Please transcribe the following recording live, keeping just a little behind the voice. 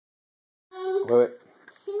Wait, wait.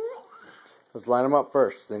 Let's line them up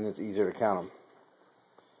first, then it's easier to count them.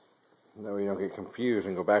 That way you don't get confused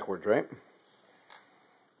and go backwards, right?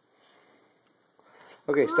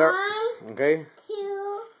 Okay, start. 1, Okay.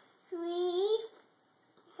 2, 3,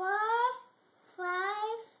 4, 5,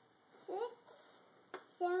 6,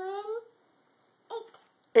 7,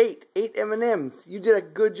 8. 8 M&Ms. You did a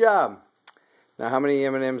good job. Now, how many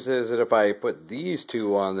M&Ms is it if I put these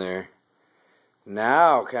 2 on there?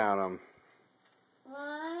 Now count them.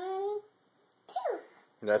 1, 2.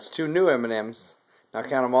 That's 2 new M&Ms. Now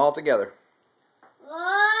count them all together. 1,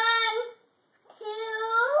 2,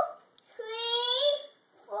 3,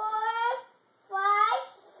 4, 5,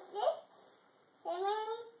 6, 7,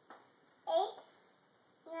 8,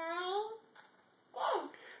 9,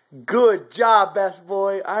 10. Good job, best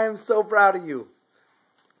boy. I am so proud of you.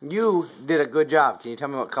 You did a good job. Can you tell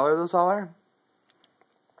me what color those all are?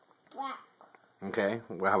 Black. Okay.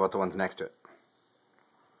 Well, how about the ones next to it?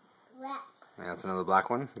 Black. Yeah, that's another black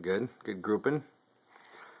one. Good. Good grouping.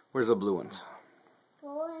 Where's the blue ones?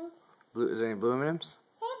 Blue ones. Blue, is there any blue M&Ms?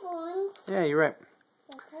 Hey, blue ones. Yeah, you're right.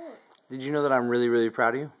 Okay. Did you know that I'm really, really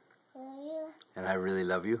proud of you? Will you? And I really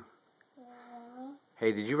love you? Will you?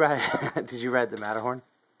 Hey, did you ride did you ride the Matterhorn?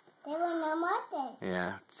 They were no more things.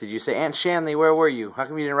 Yeah. Did you say, Aunt Shanley, where were you? How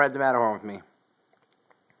come you didn't ride the Matterhorn with me?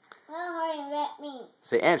 Well, hurry, let me.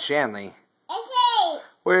 Say, Aunt Shanley, Essay.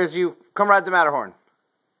 where's you? Come ride the Matterhorn.